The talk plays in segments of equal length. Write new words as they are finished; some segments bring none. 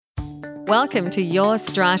Welcome to Your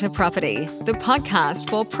Strata Property, the podcast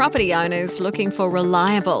for property owners looking for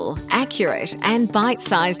reliable, accurate, and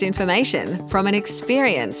bite-sized information from an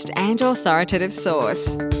experienced and authoritative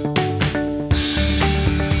source.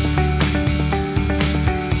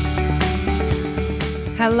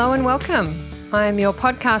 Hello and welcome. I'm your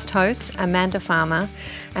podcast host, Amanda Farmer,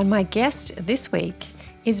 and my guest this week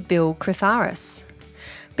is Bill Kritharis.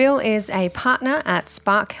 Bill is a partner at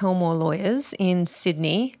Spark Helmore Lawyers in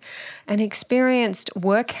Sydney, an experienced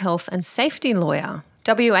work health and safety lawyer,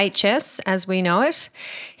 WHS as we know it.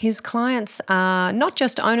 His clients are not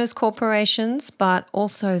just owners' corporations, but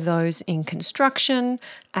also those in construction,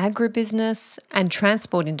 agribusiness, and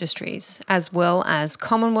transport industries, as well as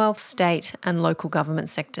Commonwealth, state, and local government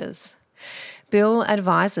sectors. Bill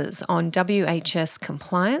advises on WHS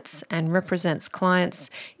compliance and represents clients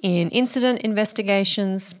in incident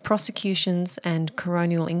investigations, prosecutions, and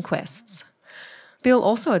coronial inquests. Bill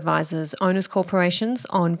also advises owners' corporations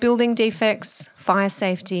on building defects, fire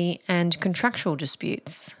safety, and contractual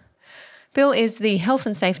disputes. Bill is the Health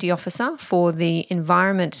and Safety Officer for the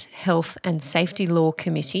Environment, Health and Safety Law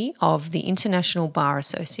Committee of the International Bar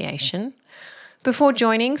Association. Before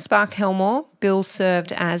joining Spark Helmore, Bill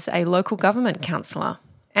served as a local government councillor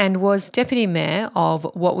and was Deputy Mayor of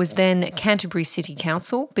what was then Canterbury City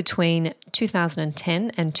Council between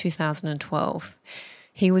 2010 and 2012.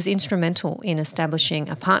 He was instrumental in establishing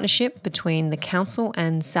a partnership between the council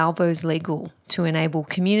and Salvos Legal to enable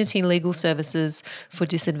community legal services for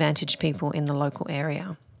disadvantaged people in the local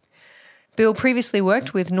area. Bill previously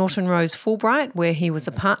worked with Norton Rose Fulbright, where he was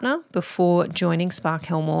a partner, before joining Spark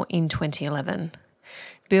Helmore in 2011.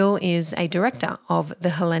 Bill is a director of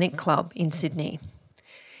the Hellenic Club in Sydney.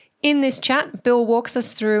 In this chat, Bill walks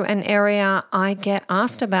us through an area I get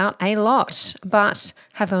asked about a lot, but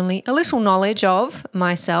have only a little knowledge of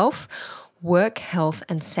myself: work health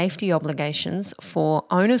and safety obligations for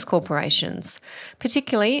owners' corporations,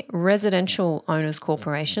 particularly residential owners'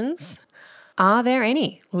 corporations. Are there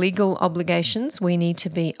any legal obligations we need to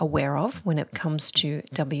be aware of when it comes to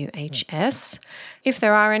WHS? If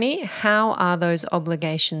there are any, how are those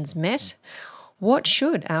obligations met? What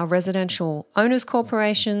should our residential owners'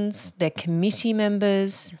 corporations, their committee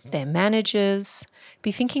members, their managers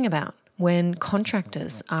be thinking about when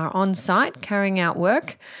contractors are on site carrying out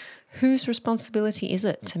work? Whose responsibility is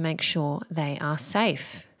it to make sure they are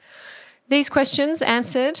safe? These questions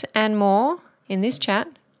answered and more in this chat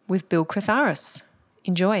with Bill Kritharis.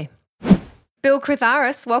 Enjoy. Bill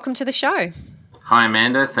Kritharis, welcome to the show. Hi,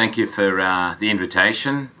 Amanda. Thank you for the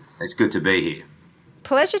invitation. It's good to be here.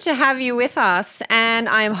 Pleasure to have you with us, and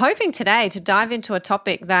I am hoping today to dive into a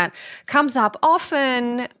topic that comes up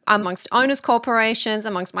often amongst owners' corporations,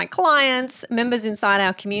 amongst my clients, members inside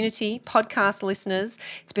our community, podcast listeners.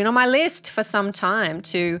 It's been on my list for some time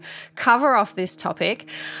to cover off this topic,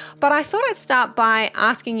 but I thought I'd start by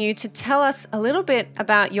asking you to tell us a little bit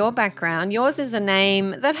about your background. Yours is a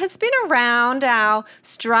name that has been around our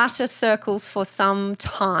strata circles for some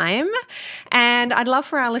time, and I'd love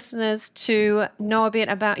for our listeners to know a bit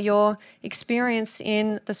about your experience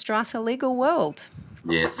in the strata legal world.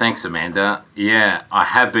 Yeah, thanks, Amanda. Yeah, I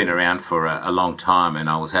have been around for a long time, and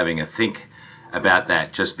I was having a think about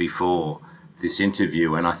that just before this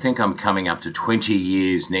interview, and I think I'm coming up to 20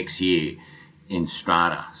 years next year in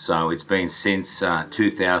strata. So it's been since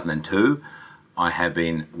 2002. I have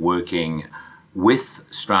been working with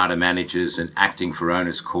strata managers and acting for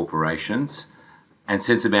owners corporations. And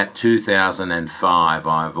since about 2005,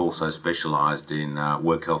 I've also specialised in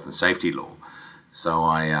work health and safety law. So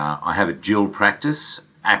I have a dual practice,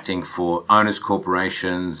 acting for owners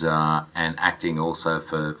corporations and acting also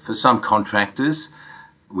for some contractors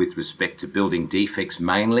with respect to building defects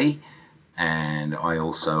mainly. And I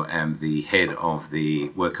also am the head of the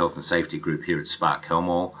work health and safety group here at Spark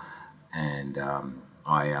Helmore. And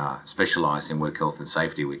I specialise in work health and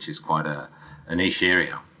safety, which is quite a niche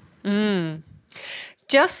area.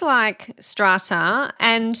 Just like strata,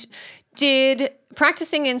 and did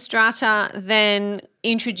practicing in strata then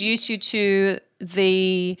introduce you to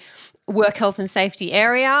the work health and safety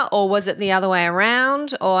area, or was it the other way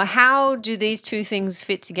around, or how do these two things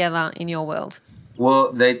fit together in your world?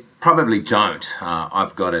 Well, they probably don't.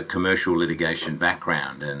 I've got a commercial litigation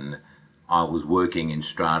background, and I was working in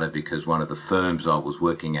strata because one of the firms I was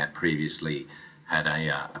working at previously had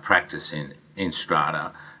a practice in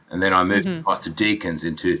strata. And then I moved across to Deacon's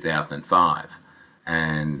in 2005.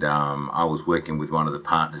 And I was working with one of the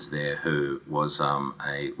partners there who was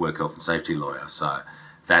a work health and safety lawyer. So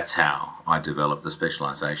that's how I developed the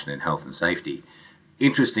specialisation in health and safety.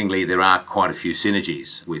 Interestingly, there are quite a few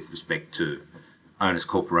synergies with respect to owners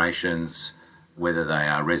corporations, whether they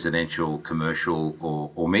are residential, commercial,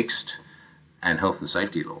 or mixed, and health and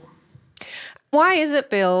safety law. Why is it,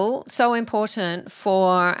 Bill, so important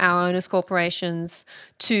for our owners' corporations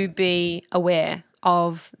to be aware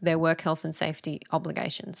of their work health and safety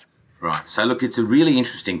obligations? Right. So, look, it's a really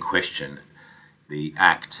interesting question. The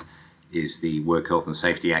Act is the Work Health and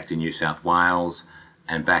Safety Act in New South Wales,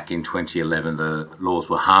 and back in 2011 the laws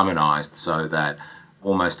were harmonised so that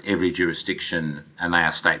almost every jurisdiction, and they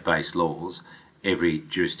are state-based laws, every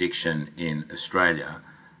jurisdiction in Australia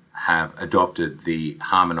have adopted the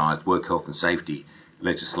harmonised work health and safety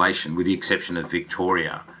legislation, with the exception of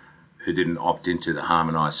Victoria, who didn't opt into the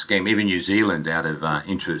harmonised scheme. Even New Zealand, out of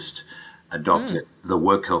interest, adopted the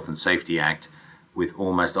Work Health and Safety Act with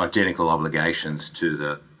almost identical obligations to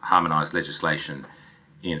the harmonised legislation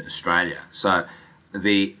in Australia. So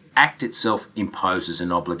the Act itself imposes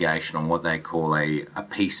an obligation on what they call a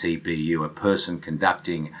PCBU, a person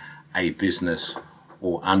conducting a business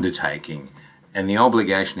or undertaking. And the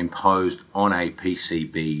obligation imposed on a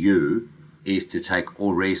PCBU is to take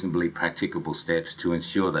all reasonably practicable steps to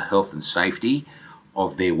ensure the health and safety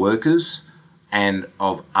of their workers and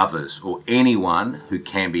of others, or anyone who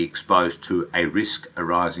can be exposed to a risk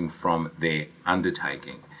arising from their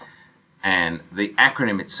undertaking. And the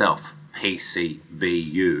acronym itself,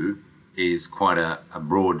 PCBU, is quite a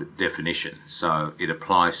broad definition. So it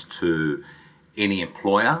applies to any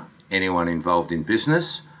employer, anyone involved in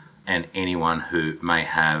business, and anyone who may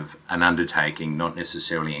have an undertaking not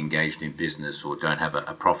necessarily engaged in business or don't have a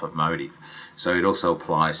profit motive. So it also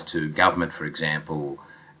applies to government, for example,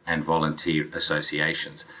 and volunteer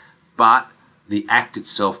associations. But the Act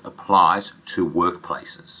itself applies to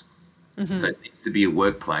workplaces. Mm-hmm. So it needs to be a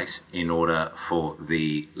workplace in order for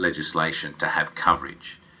the legislation to have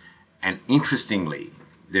coverage. And interestingly,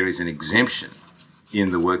 there is an exemption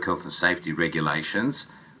in the work health and safety regulations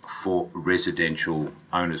for residential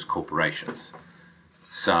owners corporations.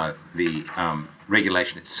 So the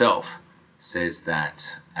regulation itself says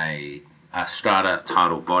that a strata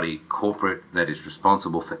title body corporate that is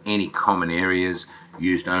responsible for any common areas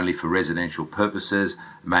used only for residential purposes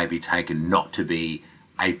may be taken not to be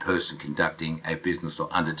a person conducting a business or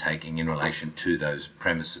undertaking in relation to those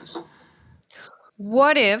premises.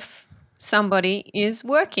 What if somebody is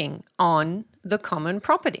working on the common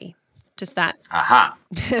property? Does that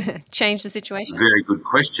change the situation? Very good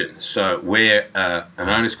question. So where an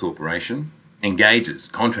owners corporation engages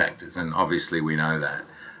contractors, and obviously we know that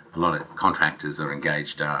a lot of contractors are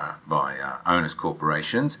engaged by owners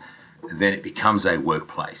corporations, then it becomes a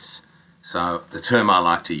workplace. So the term I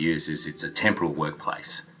like to use is it's a temporal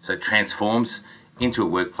workplace. So it transforms into a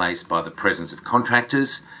workplace by the presence of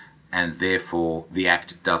contractors, and therefore the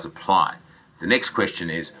Act does apply. The next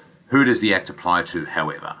question is, who does the Act apply to,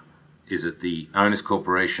 however? Is it the owners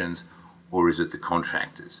corporations or is it the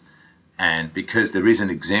contractors? And because there is an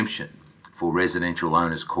exemption for residential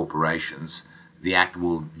owners corporations, the Act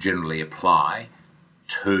will generally apply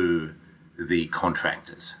to the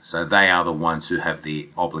contractors. So they are the ones who have the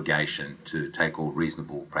obligation to take all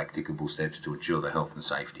reasonable, practicable steps to ensure the health and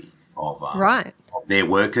safety of their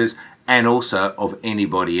workers and also of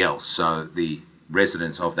anybody else. So the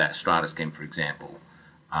residents of that strata scheme, for example,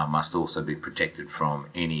 must also be protected from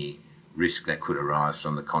any risk that could arise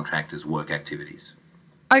from the contractor's work activities.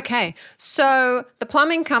 Okay, so the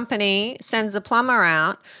plumbing company sends a plumber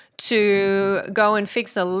out to go and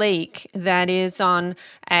fix a leak that is on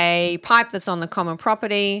a pipe that's on the common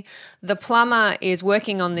property. The plumber is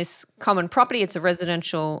working on this common property. It's a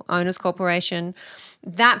residential owners corporation.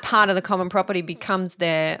 That part of the common property becomes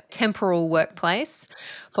their temporal workplace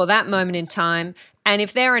for that moment in time. And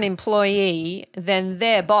if they're an employee, then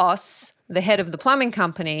their boss, the head of the plumbing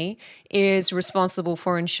company, is responsible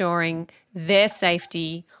for ensuring their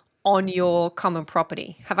safety on your common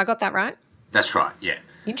property. Have I got that right? That's right, yeah.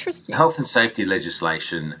 Interesting. Health and safety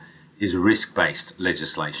legislation is risk-based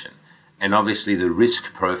legislation. And obviously the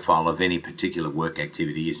risk profile of any particular work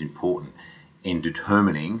activity is important in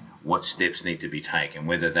determining what steps need to be taken,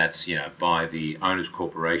 whether that's, by the owners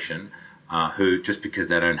corporation, who, just because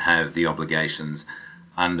they don't have the obligations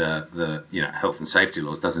under the health and safety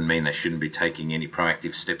laws doesn't mean they shouldn't be taking any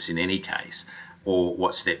proactive steps in any case, or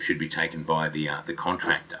what steps should be taken by the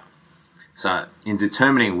contractor. So in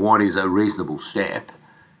determining what is a reasonable step,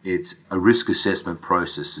 it's a risk assessment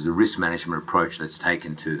process. There's a risk management approach that's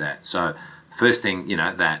taken to that. So first thing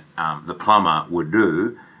that the plumber would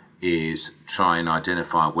do is try and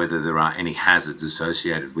identify whether there are any hazards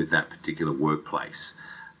associated with that particular workplace.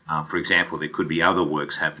 For example, there could be other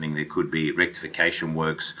works happening. There could be rectification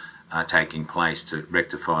works taking place to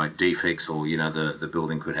rectify defects, or the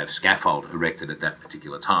building could have scaffold erected at that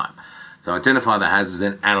particular time. So identify the hazards,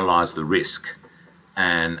 then analyse the risk.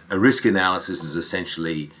 And a risk analysis is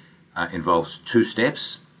essentially involves two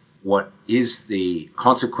steps. What is the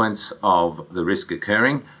consequence of the risk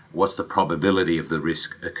occurring? What's the probability of the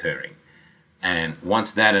risk occurring? And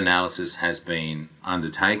once that analysis has been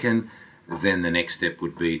undertaken, then the next step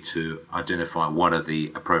would be to identify what are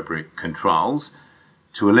the appropriate controls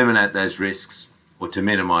to eliminate those risks or to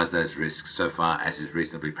minimise those risks so far as is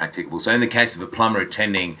reasonably practicable. So in the case of a plumber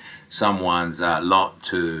attending someone's lot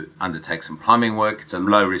to undertake some plumbing work, it's a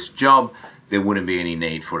low-risk job, there wouldn't be any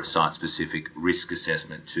need for a site-specific risk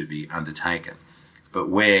assessment to be undertaken. But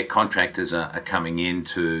where contractors are coming in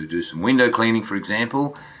to do some window cleaning, for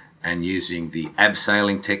example, and using the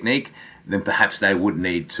abseiling technique, then perhaps they would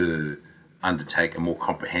need to undertake a more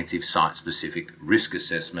comprehensive site-specific risk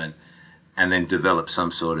assessment and then develop some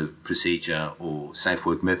sort of procedure or safe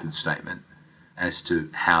work method statement as to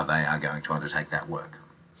how they are going to undertake that work.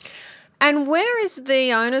 And where is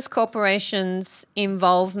the owners' corporation's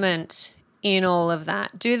involvement in all of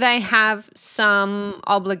that? Do they have some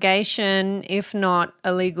obligation, if not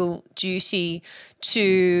a legal duty,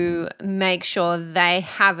 to make sure they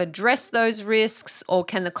have addressed those risks? Or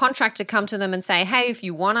can the contractor come to them and say, hey, if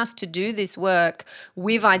you want us to do this work,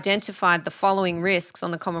 we've identified the following risks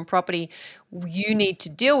on the common property, you need to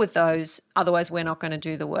deal with those, otherwise we're not going to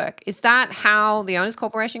do the work? Is that how the owners'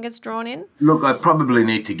 corporation gets drawn in? Look, I probably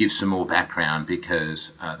need to give some more background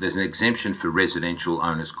because there's an exemption for residential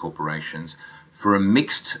owners' corporations. For a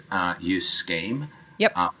mixed use scheme,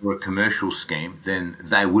 Yep. Or a commercial scheme, then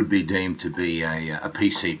they would be deemed to be a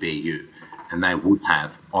PCBU, and they would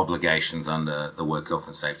have obligations under the work health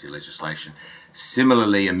and safety legislation.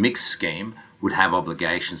 Similarly, a mixed scheme would have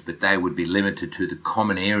obligations, but they would be limited to the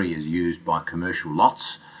common areas used by commercial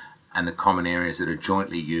lots and the common areas that are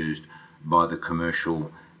jointly used by the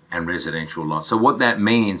commercial and residential lots. So what that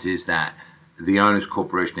means is that the owners'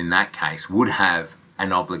 corporation in that case would have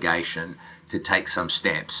an obligation to take some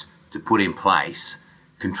steps to put in place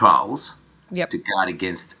controls to guard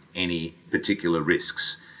against any particular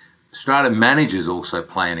risks. Strata managers also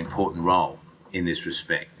play an important role in this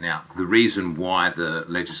respect. Now, the reason why the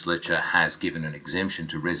legislature has given an exemption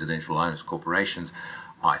to residential owners corporations,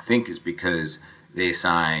 I think, is because they're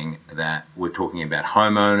saying that we're talking about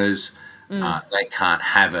homeowners. They can't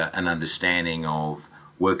have an understanding of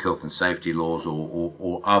work health and safety laws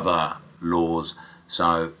or other laws.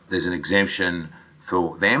 So there's an exemption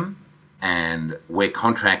for them. And where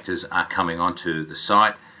contractors are coming onto the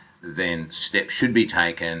site, then steps should be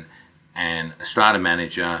taken, and a strata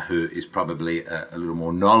manager who is probably a little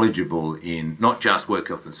more knowledgeable in not just work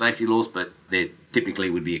health and safety laws, but they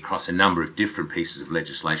typically would be across a number of different pieces of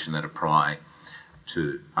legislation that apply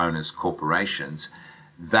to owners' corporations,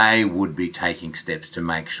 they would be taking steps to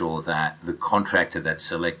make sure that the contractor that's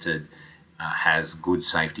selected has good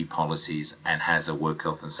safety policies and has a work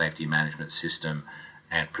health and safety management system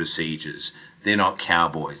and procedures. They're not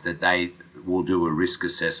cowboys, that they will do a risk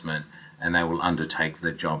assessment and they will undertake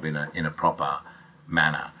the job in a proper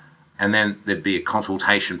manner. And then there'd be a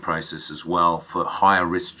consultation process as well for higher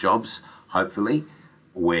risk jobs, hopefully,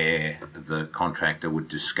 where the contractor would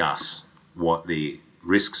discuss what the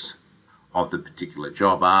risks of the particular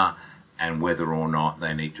job are and whether or not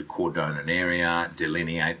they need to cordon an area,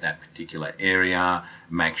 delineate that particular area,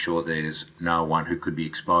 make sure there's no one who could be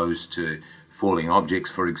exposed to falling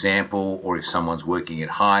objects, for example, or if someone's working at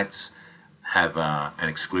heights, have an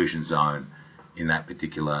exclusion zone in that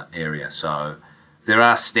particular area. So there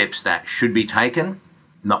are steps that should be taken,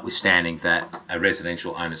 notwithstanding that a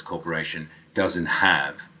residential owners corporation doesn't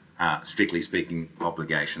have, strictly speaking,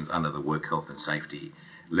 obligations under the work health and safety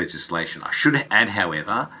legislation. I should add,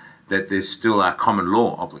 however, that there still are common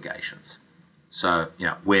law obligations. So,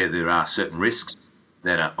 where there are certain risks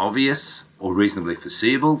that are obvious or reasonably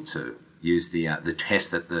foreseeable, to use the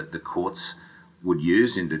test that the courts would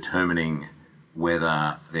use in determining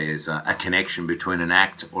whether there's a connection between an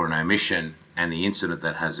act or an omission and the incident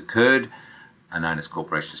that has occurred, an owners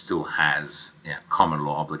corporation still has common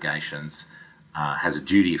law obligations, has a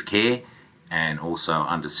duty of care, and also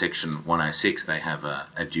under Section 106 they have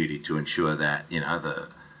a duty to ensure that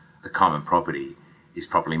the common property is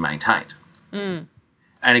properly maintained. An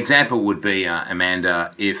example would be,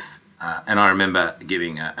 Amanda, if and I remember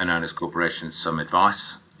giving an owners corporation some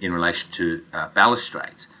advice in relation to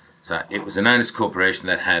balustrades. So it was an owners corporation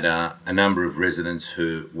that had a number of residents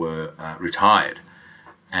who were retired,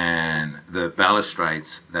 and the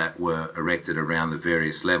balustrades that were erected around the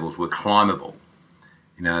various levels were climbable.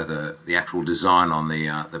 The actual design on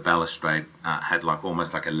the balustrade had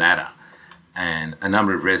almost like a ladder, and a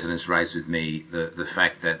number of residents raised with me the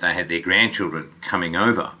fact that they had their grandchildren coming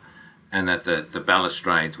over and that the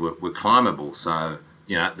balustrades were climbable. So,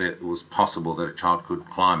 it was possible that a child could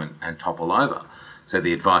climb and topple over. So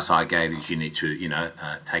the advice I gave is you need to,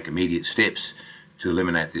 take immediate steps to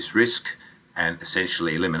eliminate this risk. And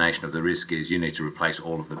essentially elimination of the risk is you need to replace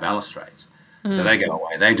all of the balustrades. So they go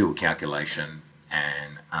away, they do a calculation,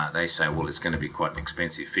 and they say, well, it's going to be quite an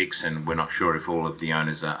expensive fix and we're not sure if all of the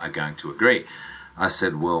owners are going to agree. I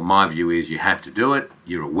said, well, my view is you have to do it.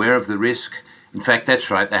 You're aware of the risk. In fact,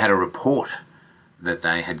 that's right. They had a report that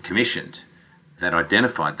they had commissioned that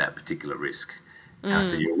identified that particular risk.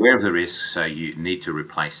 So you're aware of the risk, so you need to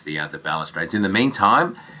replace the other balustrades. In the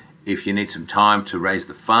meantime, if you need some time to raise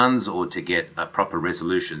the funds or to get a proper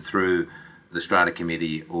resolution through the Strata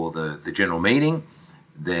Committee or the General Meeting,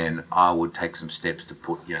 then I would take some steps to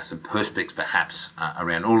put, some perspex perhaps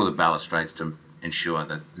around all of the balustrades to ensure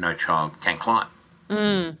that no child can climb.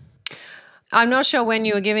 I'm not sure when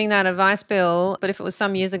you were giving that advice, Bill, but if it was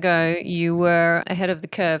some years ago, you were ahead of the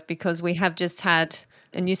curve because we have just had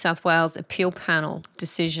a New South Wales appeal panel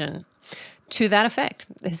decision to that effect,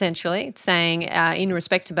 essentially, saying in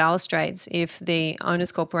respect to balustrades, if the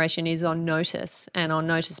owners corporation is on notice, and on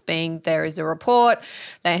notice being there is a report,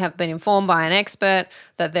 they have been informed by an expert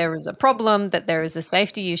that there is a problem, that there is a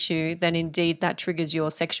safety issue, then indeed that triggers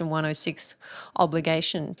your Section 106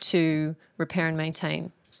 obligation to repair and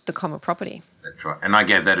maintain the common property. That's right. And I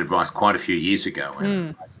gave that advice quite a few years ago.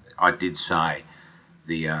 And I did say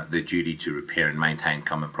the duty to repair and maintain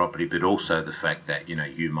common property, but also the fact that,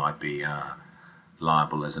 you might be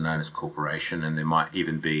liable as an owners corporation, and there might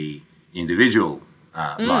even be individual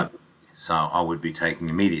liability. So I would be taking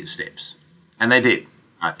immediate steps. And they did,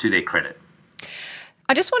 to their credit.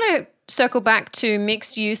 I just want to circle back to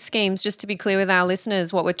mixed use schemes, just to be clear with our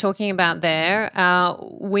listeners what we're talking about there.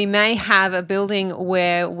 We may have a building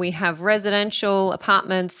where we have residential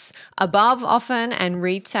apartments above often and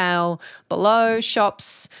retail below,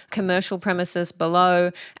 shops, commercial premises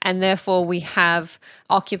below, and therefore we have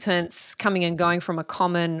occupants coming and going from a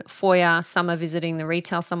common foyer. Some are visiting the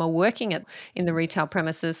retail, some are working in the retail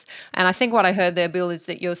premises. And I think what I heard there, Bill, is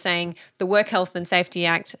that you're saying the Work Health and Safety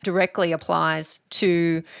Act directly applies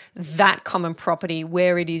to that common property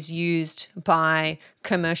where it is used by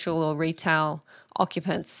commercial or retail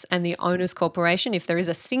occupants, and the owners corporation, if there is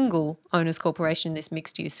a single owners corporation in this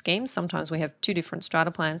mixed use scheme, sometimes we have two different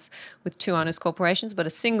strata plans with two owners corporations, but a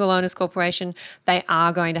single owners corporation, they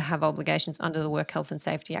are going to have obligations under the Work Health and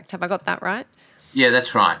Safety Act. Have I got that right? Yeah,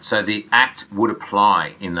 that's right. So the Act would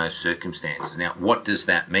apply in those circumstances. Now, what does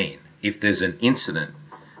that mean? If there's an incident,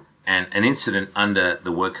 and an incident under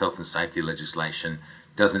the Work Health and Safety legislation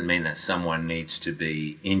doesn't mean that someone needs to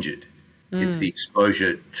be injured. It's the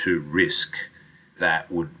exposure to risk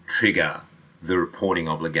that would trigger the reporting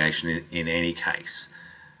obligation in any case.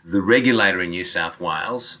 The regulator in New South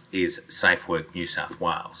Wales is Safe Work New South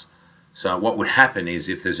Wales. So what would happen is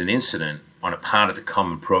if there's an incident on a part of the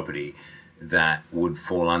common property that would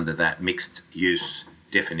fall under that mixed use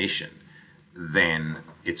definition, then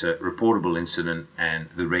it's a reportable incident and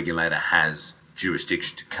the regulator has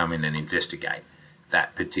jurisdiction to come in and investigate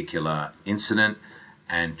that particular incident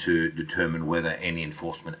and to determine whether any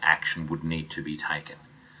enforcement action would need to be taken.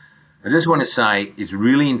 I just want to say it's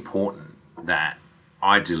really important that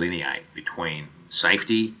I delineate between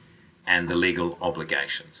safety and the legal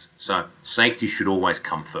obligations. So safety should always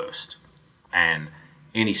come first, and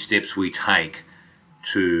any steps we take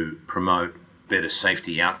to promote better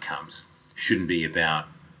safety outcomes shouldn't be about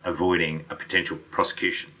avoiding a potential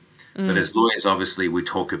prosecution. But as lawyers, obviously, we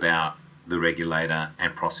talk about the regulator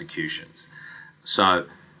and prosecutions. So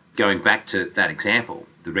going back to that example,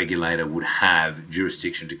 the regulator would have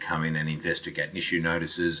jurisdiction to come in and investigate and issue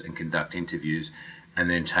notices and conduct interviews and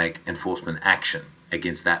then take enforcement action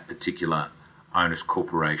against that particular owners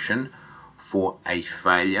corporation for a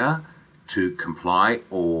failure to comply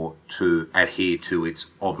or to adhere to its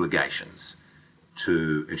obligations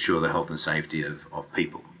to ensure the health and safety of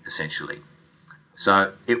people, essentially.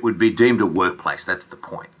 So it would be deemed a workplace. That's the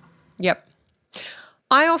point. Yep.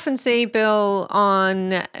 I often see, Bill,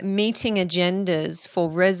 on meeting agendas for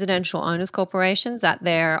residential owners corporations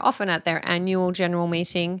often at their annual general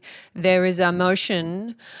meeting, there is a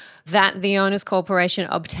motion that the owners corporation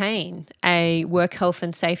obtain a work health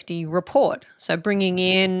and safety report. So bringing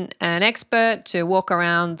in an expert to walk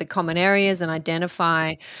around the common areas and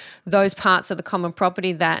identify those parts of the common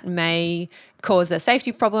property that may cause a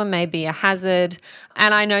safety problem, may be a hazard.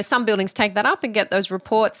 And I know some buildings take that up and get those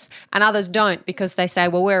reports and others don't because they say,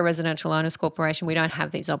 well, we're a residential owners corporation, we don't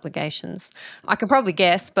have these obligations. I can probably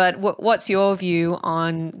guess, but what's your view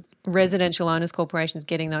on residential owners corporations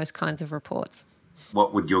getting those kinds of reports?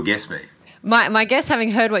 What would your guess be? My guess, having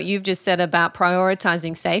heard what you've just said about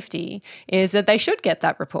prioritising safety, is that they should get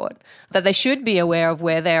that report, that they should be aware of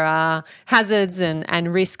where there are hazards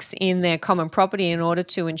and risks in their common property in order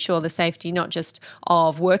to ensure the safety not just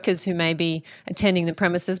of workers who may be attending the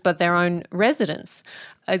premises, but their own residents.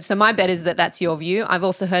 So my bet is that that's your view. I've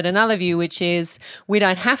also heard another view, which is we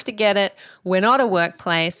don't have to get it. We're not a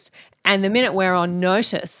workplace. And the minute we're on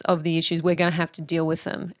notice of the issues, we're going to have to deal with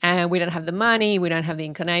them. And we don't have the money, we don't have the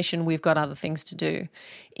inclination, we've got other things to do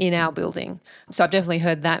in our building. So I've definitely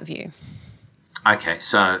heard that view. Okay,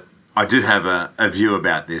 so I do have a view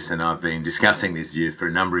about this, and I've been discussing this view for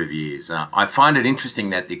a number of years. I find it interesting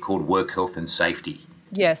that they're called work health and safety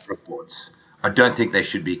reports. I don't think they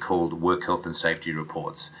should be called work health and safety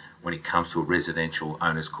reports when it comes to a residential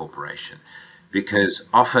owners corporation, because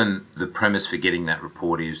often the premise for getting that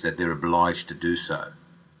report is that they're obliged to do so.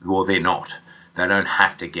 Well, they're not. They don't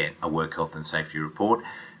have to get a work health and safety report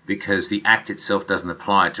because the Act itself doesn't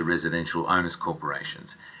apply to residential owners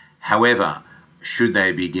corporations. However, should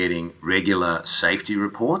they be getting regular safety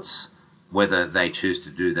reports, whether they choose to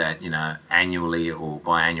do that, annually or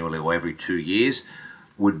biannually or every 2 years,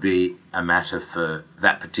 would be a matter for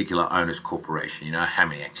that particular owners corporation. How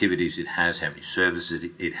many activities it has, how many services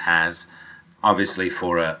it has. Obviously,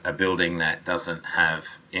 for a building that doesn't have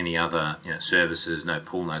any other services, no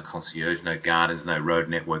pool, no concierge, no gardens, no road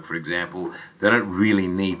network, for example, they don't really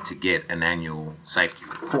need to get an annual safety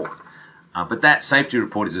report. But that safety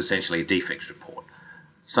report is essentially a defects report.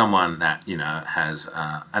 Someone that has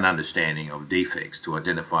an understanding of defects to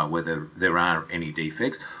identify whether there are any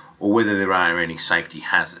defects or whether there are any safety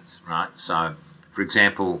hazards, right? So, for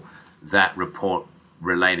example, that report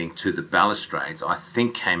relating to the balustrades, I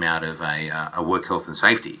think came out of a work health and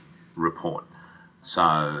safety report.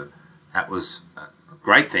 So that was a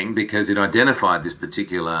great thing because it identified this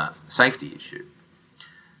particular safety issue.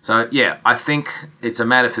 So yeah, I think it's a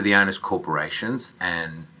matter for the owners corporations,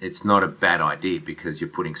 and it's not a bad idea because you're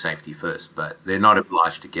putting safety first, but they're not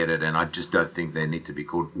obliged to get it, and I just don't think they need to be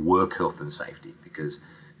called work health and safety because,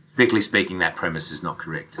 strictly speaking, that premise is not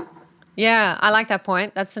correct. Yeah, I like that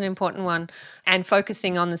point. That's an important one. And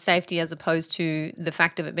focusing on the safety as opposed to the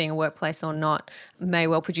fact of it being a workplace or not may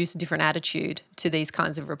well produce a different attitude to these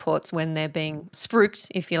kinds of reports when they're being spruiked,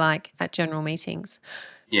 if you like, at general meetings.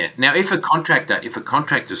 Yeah. Now, if a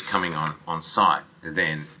contractor's coming on site,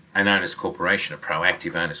 then an owners corporation, a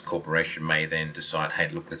proactive owners corporation may then decide, hey,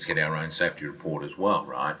 look, let's get our own safety report as well,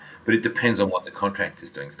 right? But it depends on what the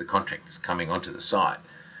contractor's doing. If the contractor's coming onto the site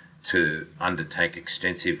to undertake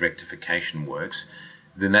extensive rectification works,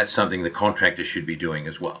 then that's something the contractor should be doing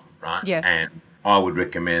as well, right? Yes. And I would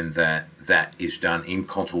recommend that that is done in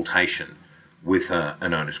consultation with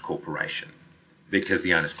an owners corporation, because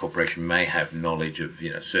the owners corporation may have knowledge of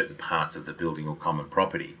certain parts of the building or common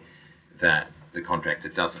property that the contractor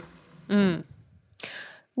doesn't.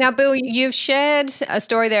 Now, Bill, you've shared a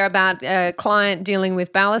story there about a client dealing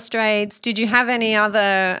with balustrades. Did you have any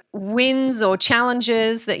other wins or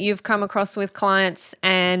challenges that you've come across with clients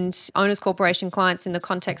and owners corporation clients in the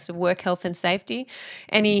context of work health and safety?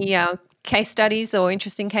 Any case studies or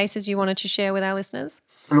interesting cases you wanted to share with our listeners?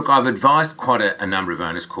 Look, I've advised quite a number of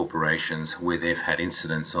owners corporations where they've had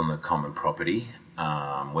incidents on the common property,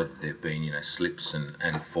 whether they've been slips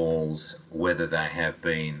and falls, whether they have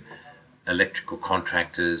been electrical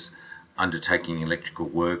contractors undertaking electrical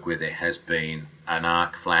work where there has been an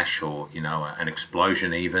arc flash or an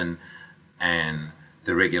explosion even, and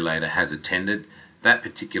the regulator has attended. That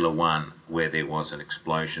particular one where there was an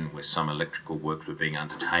explosion, where some electrical works were being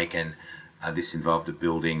undertaken, this involved a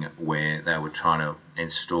building where they were trying to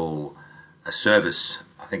install a service.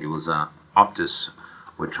 I think it was Optus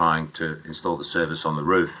were trying to install the service on the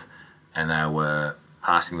roof, and they were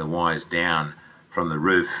passing the wires down from the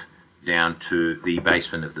roof down to the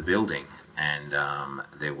basement of the building, and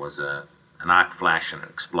there was an arc flash and an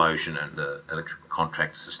explosion, and the electrical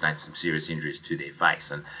contractor sustained some serious injuries to their face,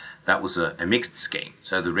 and that was a mixed scheme.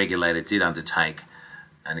 So the regulator did undertake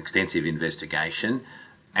an extensive investigation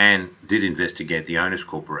and did investigate the owners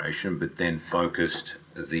corporation, but then focused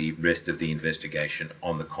the rest of the investigation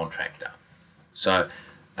on the contractor. So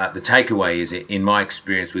the takeaway is, in my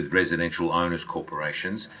experience with residential owners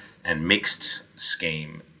corporations and mixed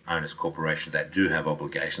scheme owners corporations that do have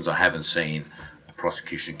obligations, I haven't seen a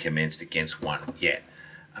prosecution commenced against one yet.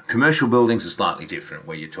 Commercial buildings are slightly different,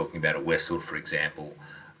 where you're talking about a Westwood, for example,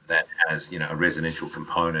 that has a residential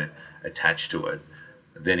component attached to it.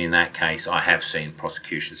 Then in that case, I have seen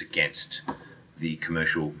prosecutions against the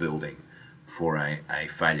commercial building for a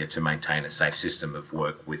failure to maintain a safe system of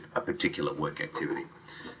work with a particular work activity.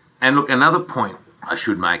 And look, another point I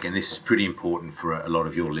should make, and this is pretty important for a lot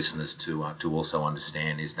of your listeners to also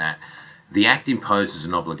understand, is that the Act imposes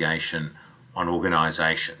an obligation on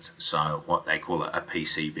organisations, so what they call a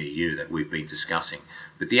PCBU that we've been discussing.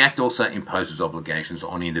 But the Act also imposes obligations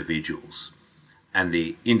on individuals, and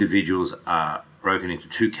the individuals are broken into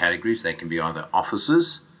two categories. They can be either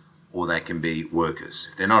officers or they can be workers.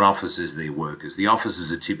 If they're not officers, they're workers. The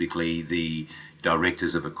officers are typically the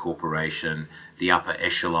directors of a corporation, the upper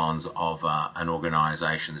echelons of an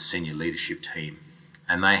organisation, the senior leadership team,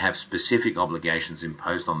 and they have specific obligations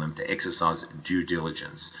imposed on them to exercise due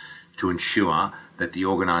diligence to ensure that the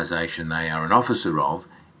organisation they are an officer of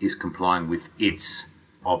is complying with its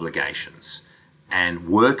obligations. And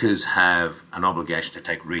workers have an obligation to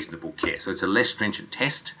take reasonable care. So it's a less stringent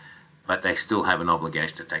test, but they still have an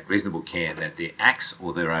obligation to take reasonable care that their acts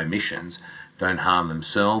or their omissions don't harm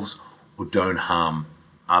themselves or don't harm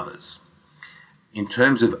others. In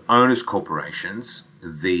terms of owners' corporations,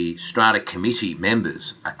 the strata committee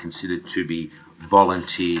members are considered to be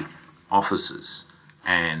volunteer officers.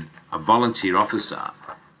 And a volunteer officer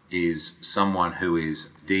is someone who is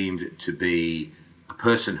deemed to be a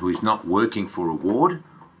person who is not working for a ward,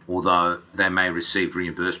 although they may receive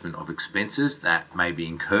reimbursement of expenses that may be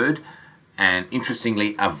incurred. And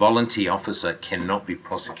interestingly, a volunteer officer cannot be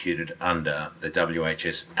prosecuted under the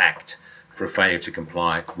WHS Act for failure to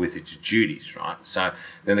comply with its duties, right? So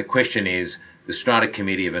then the question is, the strata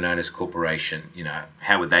committee of an owners corporation,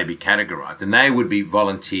 how would they be categorised? And they would be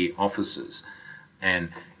volunteer officers.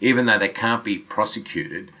 And even though they can't be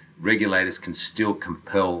prosecuted, regulators can still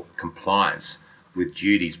compel compliance with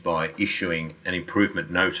duties by issuing an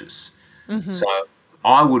improvement notice. Mm-hmm. So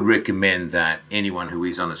I would recommend that anyone who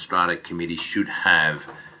is on a strata committee should have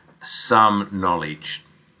some knowledge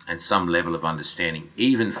and some level of understanding,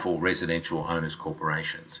 even for residential owners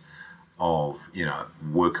corporations, of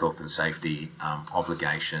work health and safety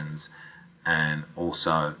obligations, and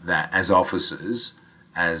also that as officers,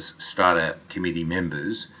 as strata committee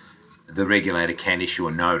members, the regulator can issue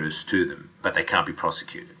a notice to them, but they can't be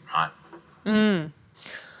prosecuted, right?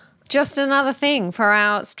 Just another thing for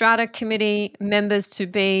our strata committee members to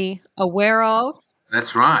be aware of.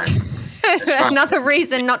 That's right. Another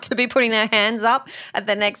reason not to be putting their hands up at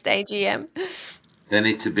the next AGM. They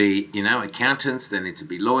need to be, accountants, they need to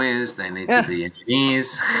be lawyers, they need to be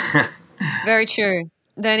engineers. Very true.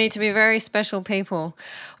 They need to be very special people.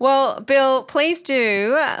 Well, Bill, please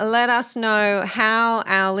do let us know how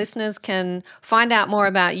our listeners can find out more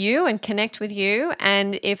about you and connect with you.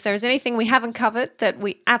 And if there's anything we haven't covered that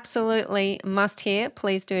we absolutely must hear,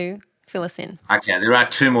 please do fill us in. Okay, there are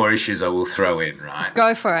two more issues I will throw in, right?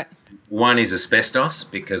 Go for it. One is asbestos,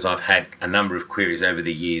 because I've had a number of queries over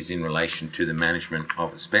the years in relation to the management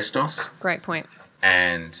of asbestos. Great point.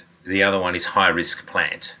 And the other one is high-risk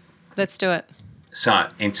plant. Let's do it. So,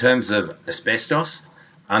 in terms of asbestos,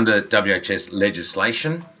 under WHS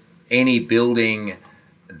legislation, any building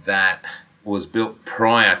that was built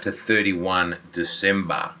prior to 31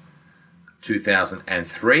 December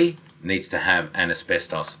 2003 needs to have an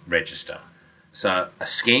asbestos register. So, a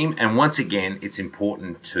scheme, and once again, it's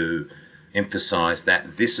important to emphasise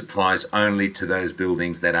that this applies only to those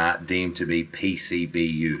buildings that are deemed to be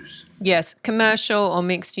PCBUs. Yes, commercial or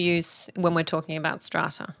mixed use when we're talking about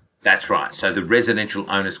strata. That's right. So the residential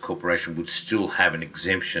owners corporation would still have an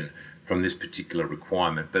exemption from this particular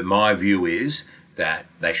requirement. But my view is that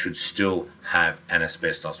they should still have an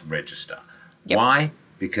asbestos register. Yep. Why?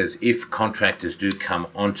 Because if contractors do come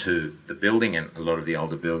onto the building, and a lot of the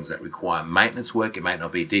older buildings that require maintenance work, it may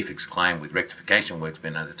not be a defects claim with rectification work's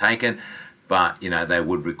been undertaken, but, they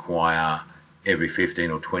would require every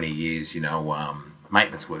 15 or 20 years,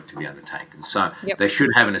 maintenance work to be undertaken. So They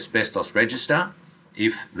should have an asbestos register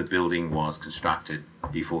if the building was constructed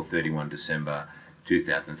before 31 December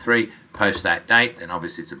 2003. Post that date, then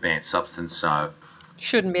obviously it's a banned substance, so...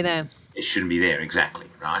 Shouldn't be there. It shouldn't be there, exactly,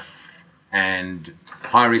 right? And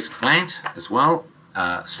high-risk plant as well.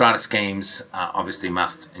 Strata schemes obviously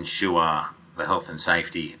must ensure the health and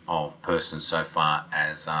safety of persons so far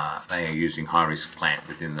as they are using high-risk plant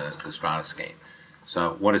within the strata scheme.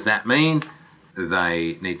 So what does that mean?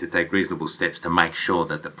 They need to take reasonable steps to make sure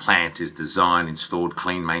that the plant is designed, installed,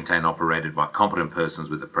 clean, maintained, operated by competent persons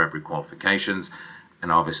with appropriate qualifications,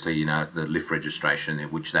 and obviously, the lift registration,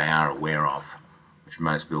 which they are aware of, which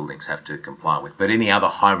most buildings have to comply with. But any other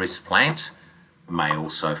high-risk plant may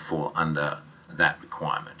also fall under that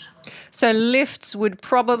requirement. So lifts would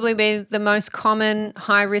probably be the most common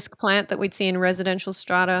high-risk plant that we'd see in residential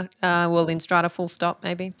strata, in strata full stop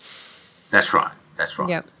maybe. That's right.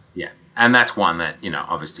 Yep. Yeah. And that's one that,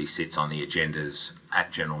 obviously sits on the agendas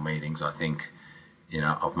at general meetings. I think,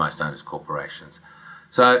 of most owners corporations.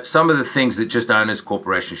 So some of the things that just owners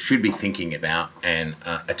corporations should be thinking about, and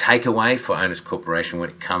a takeaway for owners corporation when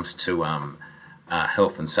it comes to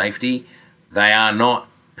health and safety, they are not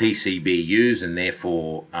PCBUs, and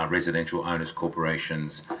therefore residential owners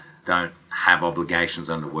corporations don't have obligations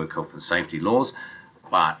under work health and safety laws,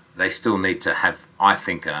 but they still need to have, I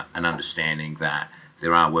think, an understanding that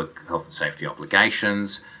there are work health and safety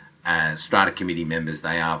obligations. As strata committee members,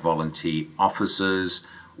 they are volunteer officers.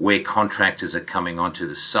 Where contractors are coming onto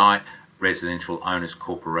the site, residential owners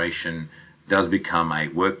corporation does become a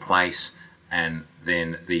workplace, and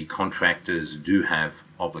then the contractors do have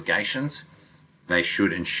obligations. They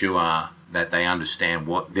should ensure that they understand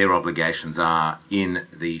what their obligations are in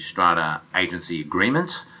the strata agency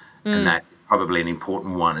agreement, and that's probably an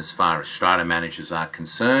important one as far as strata managers are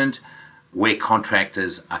concerned. Where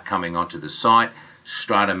contractors are coming onto the site,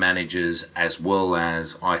 strata managers, as well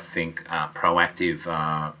as, I think,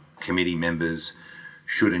 proactive committee members,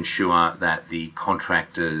 should ensure that the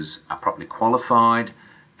contractors are properly qualified,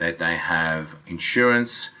 that they have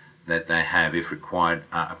insurance, that they have, if required,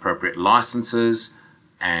 appropriate licenses,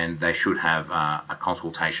 and they should have a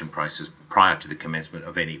consultation process prior to the commencement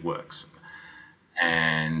of any works.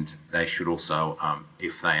 And they should also,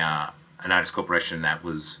 if they are an owners corporation that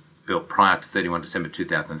was built prior to 31 December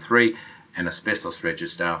 2003, an asbestos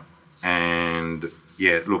register. And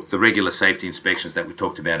the regular safety inspections that we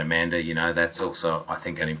talked about, Amanda, that's also, I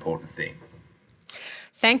think, an important thing.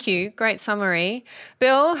 Thank you. Great summary.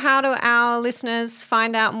 Bill, how do our listeners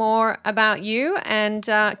find out more about you and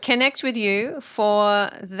connect with you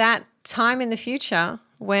for that time in the future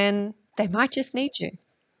when they might just need you?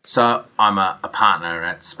 So I'm a partner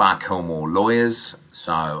at Spark Helmore Lawyers,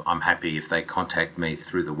 so I'm happy if they contact me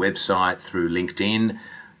through the website, through LinkedIn,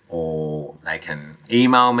 or they can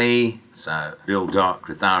email me, so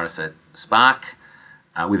bill.critharis@spark,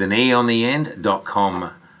 with an E on the end,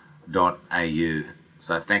 .com.au.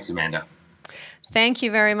 So thanks, Amanda. Thank you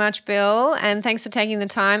very much, Bill, and thanks for taking the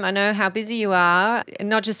time. I know how busy you are,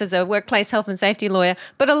 not just as a workplace health and safety lawyer,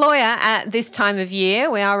 but a lawyer at this time of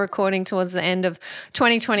year. We are recording towards the end of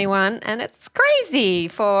 2021, and it's crazy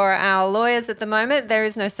for our lawyers at the moment. There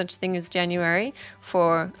is no such thing as January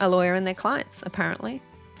for a lawyer and their clients, apparently.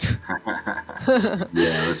 Yeah,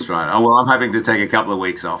 that's right. Oh, well, I'm hoping to take a couple of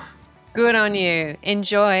weeks off. Good on you.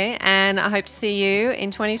 Enjoy, and I hope to see you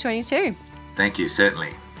in 2022. Thank you,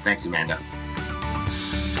 certainly. Thanks, Amanda.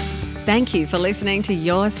 Thank you for listening to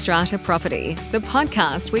Your Strata Property, the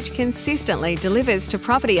podcast which consistently delivers to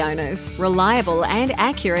property owners reliable and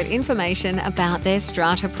accurate information about their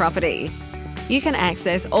strata property. You can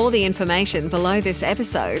access all the information below this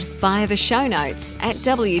episode via the show notes at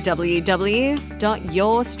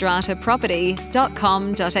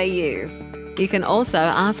www.yourstrataproperty.com.au. You can also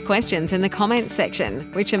ask questions in the comments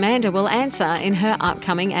section, which Amanda will answer in her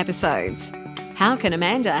upcoming episodes. How can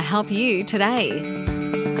Amanda help you today?